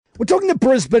We're talking to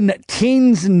Brisbane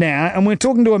Tens now, and we're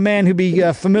talking to a man who'll be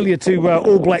familiar to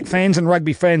All Black fans and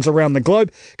rugby fans around the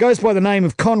globe. Goes by the name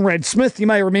of Conrad Smith. You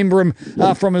may remember him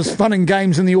from his fun and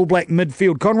games in the All Black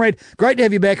midfield. Conrad, great to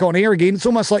have you back on air again. It's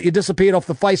almost like you disappeared off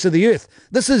the face of the earth.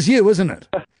 This is you, isn't it?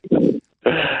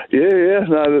 Yeah,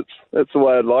 no, that's the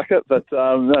way I'd like it. But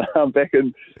no, I'm back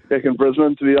in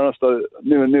Brisbane. To be honest, I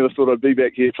never thought I'd be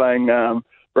back here playing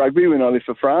rugby when I left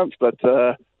for France. But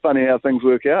funny how things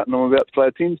work out, and I'm about to play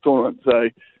a Tens tournament, so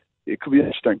it could be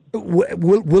interesting.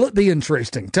 Will it be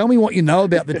interesting? Tell me what you know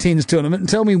about the Tens tournament, and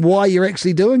tell me why you're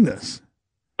actually doing this.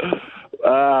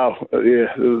 Short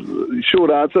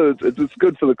answer, it's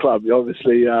good for the club.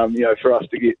 Obviously, for us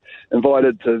to get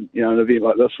invited to, an event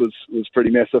like this was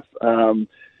pretty massive. We're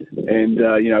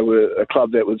a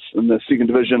club that was in the second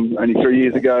division only 3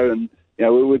 years ago, and,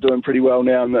 we're doing pretty well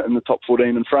now in the top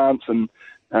 14 in France.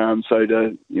 And so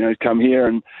to, come here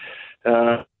and,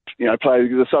 play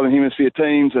the Southern Hemisphere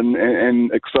teams and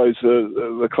expose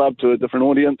the club to a different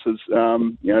audience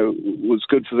was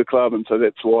good for the club. And so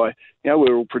that's why,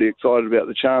 we're all pretty excited about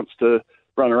the chance to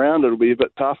run around. It'll be a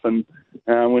bit tough, and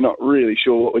we're not really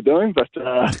sure what we're doing, but,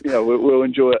 we'll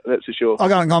enjoy it, that's for sure. Oh,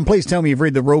 go on, please tell me you've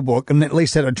read the rule book and at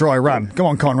least had a dry run. Come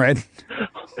on, Conrad.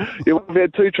 Yeah, we've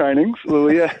had 2 trainings. Well,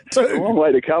 a long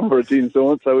way to come for a Tens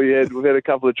tournament. So we've had a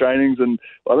couple of trainings, and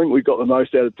I think we got the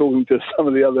most out of talking to some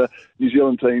of the other New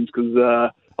Zealand teams, because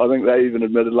I think they even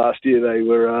admitted last year they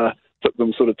were took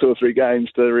them sort of 2 or 3 games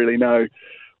to really know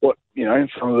what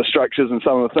some of the structures and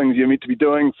some of the things you're meant to be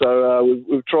doing. So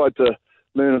we've tried to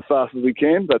learn as fast as we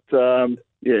can, but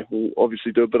we'll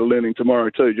obviously do a bit of learning tomorrow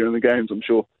too during the games, I'm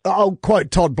sure. I'll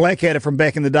quote Todd Blackadder from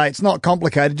back in the day. It's not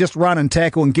complicated. Just run and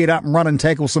tackle and get up and run and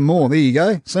tackle some more. There you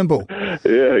go. Simple.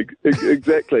 Yeah,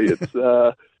 exactly. It's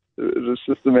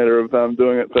just a matter of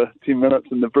doing it for 10 minutes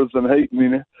in the Brisbane heat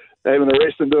and then having a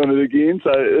rest and doing it again.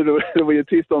 So it'll be a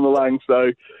test on the lungs.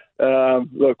 So,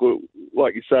 look,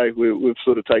 like you say, we've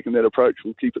sort of taken that approach.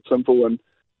 We'll keep it simple and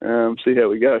see how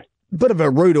we go. Bit of a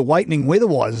rude awakening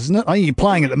weather-wise, isn't it? I mean, you're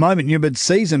playing at the moment in your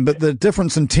mid-season, but the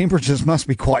difference in temperatures must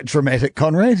be quite dramatic,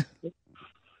 Conrad.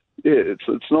 Yeah, it's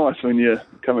nice when you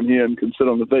come in here and can sit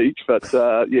on the beach, but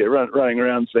running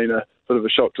around's been a bit of a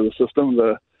shock to the system.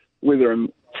 The weather in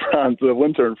France, the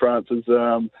winter in France,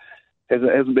 hasn't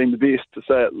been the best, to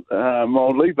say it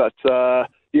mildly, but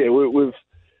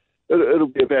it'll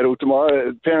be a battle tomorrow.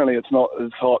 Apparently it's not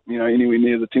as hot, anywhere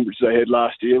near the temperatures they had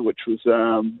last year, which was,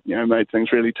 made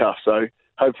things really tough. So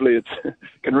hopefully it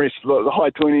can rest the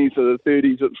high 20s or the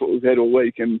 30s. That's what we've had all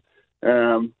week, and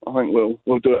I think we'll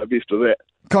do our best with that.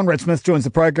 Conrad Smith joins the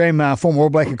program, former All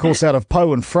Black, of course, out of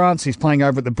Pau in France. He's playing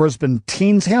over at the Brisbane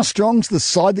Tens. How strong's the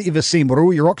side that you've assembled? Are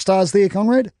all your rock stars there,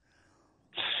 Conrad?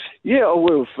 Yeah,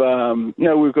 we've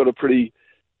got a pretty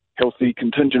healthy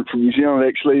contingent from New Zealand,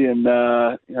 actually, and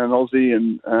an Aussie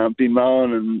and Ben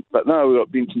Moen, but no, we've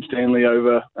got Benson Stanley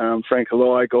over, Frank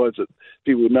Halai, guys that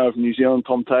people would know from New Zealand,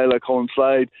 Tom Taylor, Colin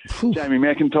Slade, Jamie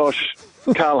McIntosh,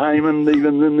 Carl Heyman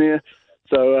even in there.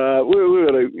 So we've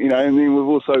got and then we've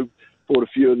also brought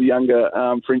a few of the younger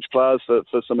French players for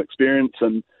some experience,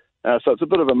 and so it's a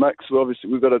bit of a mix. Obviously,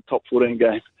 we've got a top 14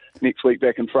 game next week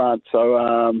back in France,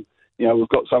 so we've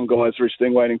got some guys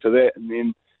resting, waiting for that, and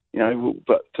then. It's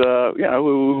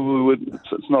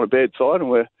not a bad side, and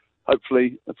we're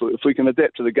hopefully, if we can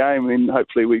adapt to the game, then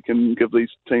hopefully we can give these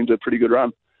teams a pretty good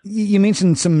run. You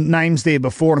mentioned some names there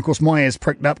before, and of course my ears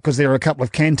pricked up because there are a couple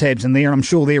of Cantabs in there, and I'm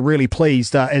sure they're really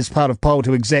pleased as part of Pau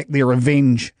to exact their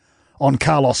revenge on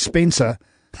Carlos Spencer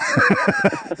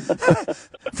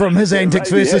from his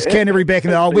antics versus Canterbury back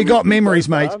in the day. We got memories,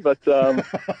 mate. But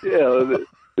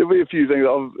there'll be a few things.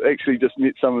 I've actually just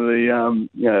met some of the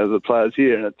the players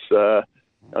here, and it's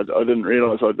I didn't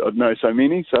realise I'd know so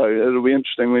many. So it'll be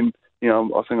interesting when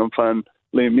I think I'm playing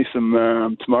Liam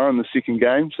Messam tomorrow in the second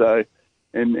game. So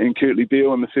and Kurtley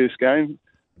Beale in the first game.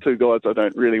 2 guys I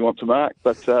don't really want to mark,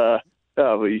 but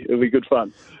it'll be good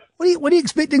fun. What are you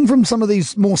expecting from some of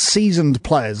these more seasoned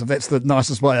players, if that's the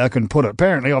nicest way I can put it?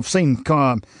 Apparently, I've seen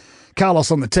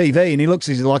Carlos on the TV, and he looks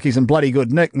like he's in bloody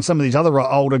good nick, and some of these other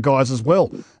older guys as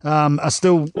well are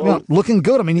still looking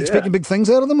good. I mean, you expecting big things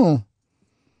out of them, or?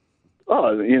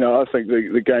 Oh, I think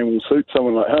the game will suit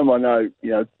someone like him. I know,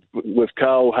 with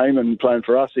Carl Heyman playing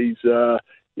for us, he's,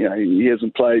 he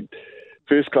hasn't played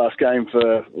first-class game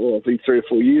for, I think 3 or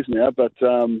 4 years now, but,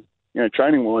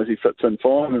 training-wise, he fits in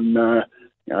fine, and,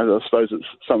 I suppose it's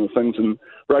some of the things in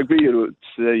rugby you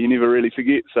never really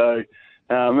forget, so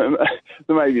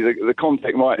maybe the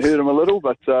contact might hurt him a little,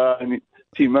 but 10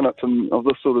 minutes of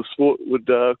this sort of sport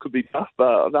could be tough,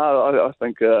 but no, I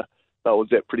think they'll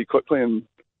adapt pretty quickly, and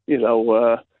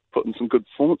they'll put in some good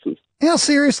performances. How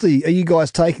seriously are you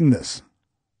guys taking this?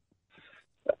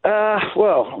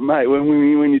 Well, mate,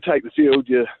 when you take the field,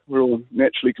 we're all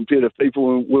naturally competitive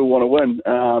people and we'll want to win.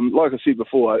 Like I said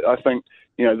before, I think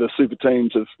the super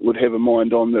teams would have a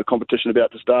mind on the competition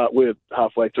about to start. We're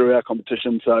halfway through our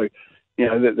competition, so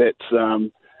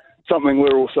that's something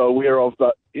we're also aware of.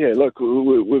 But yeah, look,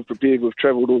 we've prepared, we've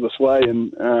travelled all this way,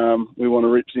 and we want to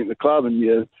represent the club.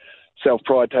 And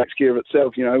self-pride takes care of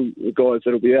itself. The guys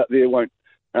that'll be out there won't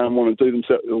want to do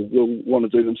themselves. Will want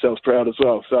to do themselves proud as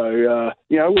well. So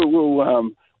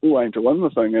we'll aim to win the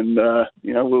thing, and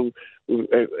we'll,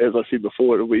 as I said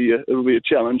before, it'll be a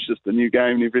challenge, just a new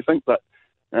game and everything. But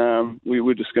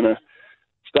we're just going to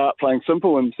start playing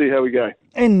simple and see how we go.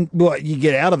 And what you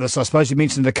get out of this, I suppose you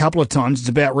mentioned it a couple of times, it's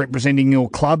about representing your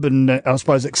club and I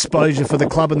suppose exposure for the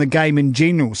club and the game in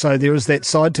general. So there is that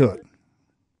side to it.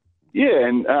 Yeah,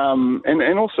 and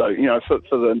also,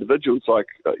 for the individuals, like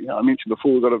I mentioned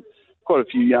before, we've got quite a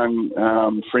few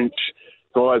young French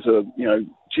guys who are,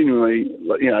 genuinely,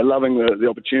 loving the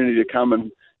opportunity to come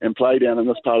and play down in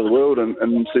this part of the world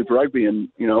and Super Rugby. And,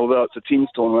 although it's a Tens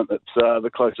tournament, it's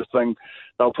the closest thing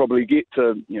they'll probably get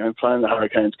to, playing the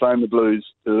Hurricanes, playing the Blues,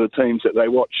 the teams that they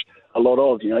watch a lot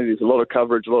of. There's a lot of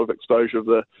coverage, a lot of exposure of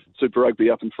the Super Rugby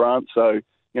up in France. So,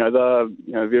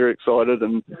 they're very excited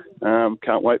and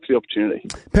can't wait for the opportunity.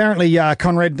 Apparently,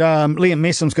 Conrad, Liam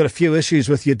Messham's got a few issues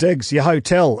with your digs, your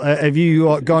hotel. Have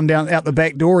you gone down out the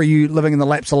back door, or are you living in the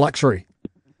laps of luxury?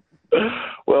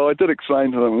 Well, I did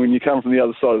explain to them, when you come from the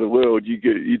other side of the world, you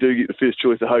do get the first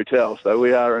choice of hotel. So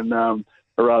we are in a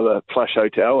rather plush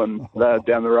hotel, and they're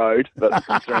down the road. But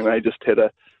considering they just had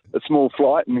a small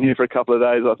flight and here for a couple of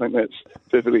days, I think that's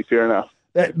perfectly fair enough.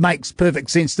 That makes perfect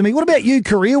sense to me. What about you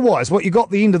career-wise? What you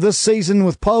got the end of this season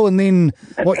with Po, and then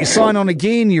what, you sign on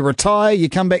again, you retire, you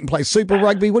come back and play Super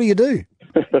Rugby? What do you do?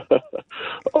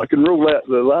 I can rule out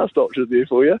the last option there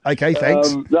for you. Okay,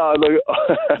 thanks. No,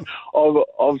 look,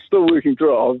 I'm still working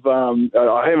through it.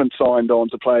 I haven't signed on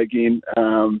to play again.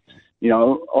 I'm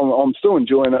still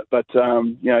enjoying it, but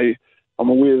I'm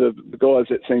aware that the guys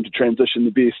that seem to transition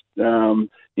the best,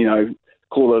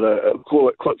 call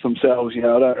it quits themselves. I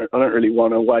don't really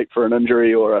want to wait for an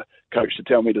injury or a coach to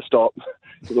tell me to stop,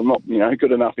 because I'm not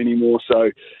good enough anymore.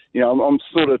 So I'm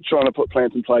sort of trying to put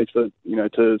plans in place for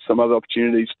to some other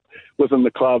opportunities within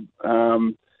the club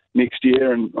next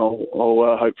year, and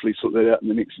I'll hopefully sort that out in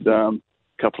the next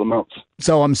couple of months.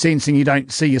 So I'm sensing you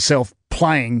don't see yourself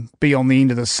playing beyond the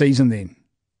end of the season then?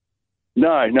 No,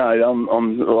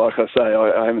 I'm like I say,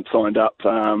 I haven't signed up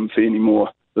for any more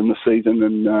than the season,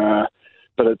 and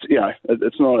but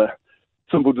it's not a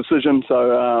simple decision. So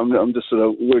I'm just sort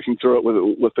of working through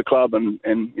it with the club and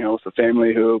with the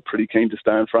family, who are pretty keen to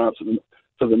stay in France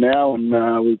for the now. And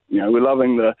we're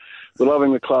loving the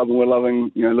club, and we're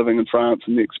loving living in France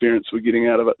and the experience we're getting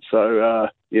out of it. So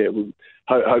we'll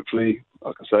hopefully,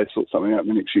 like I say, sort something out in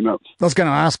the next few months. I was going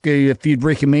to ask you if you'd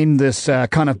recommend this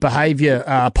kind of behaviour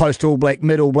post-All Black,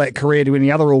 mid-All Black career to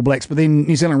any other All Blacks, but then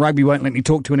New Zealand Rugby won't let me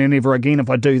talk to anyone ever again if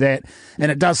I do that.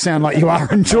 And it does sound like you are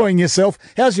enjoying yourself.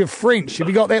 How's your French? Have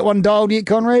you got that one dialed yet,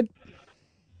 Conrad?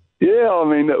 Yeah, I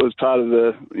mean, that was part of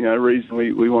the reason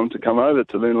we wanted to come over,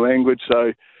 to learn a language.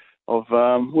 So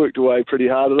I've worked away pretty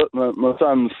hard at it. My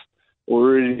son's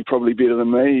already probably better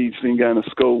than me. He's been going to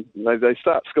school. They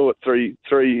start school at 3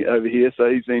 over here,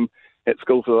 so he's been at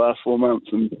school for the last 4 months,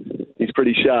 and he's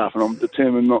pretty sharp, and I'm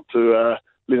determined not to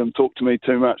let him talk to me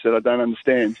too much that I don't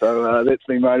understand. So that's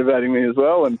been motivating me as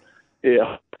well, and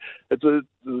yeah, it's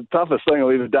the toughest thing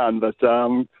I've ever done, but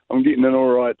I'm getting in all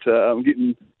right. I'm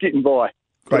getting by.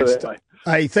 Great stuff.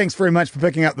 Hey, thanks very much for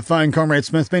picking up the phone, Conrad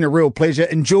Smith. It's been a real pleasure.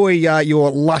 Enjoy your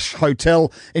lush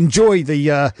hotel. Enjoy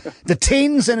the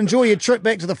Tens, and enjoy your trip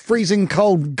back to the freezing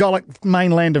cold Gallic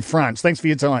mainland of France. Thanks for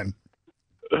your time.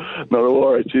 Not a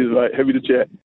worry. Cheers, mate. Happy to chat.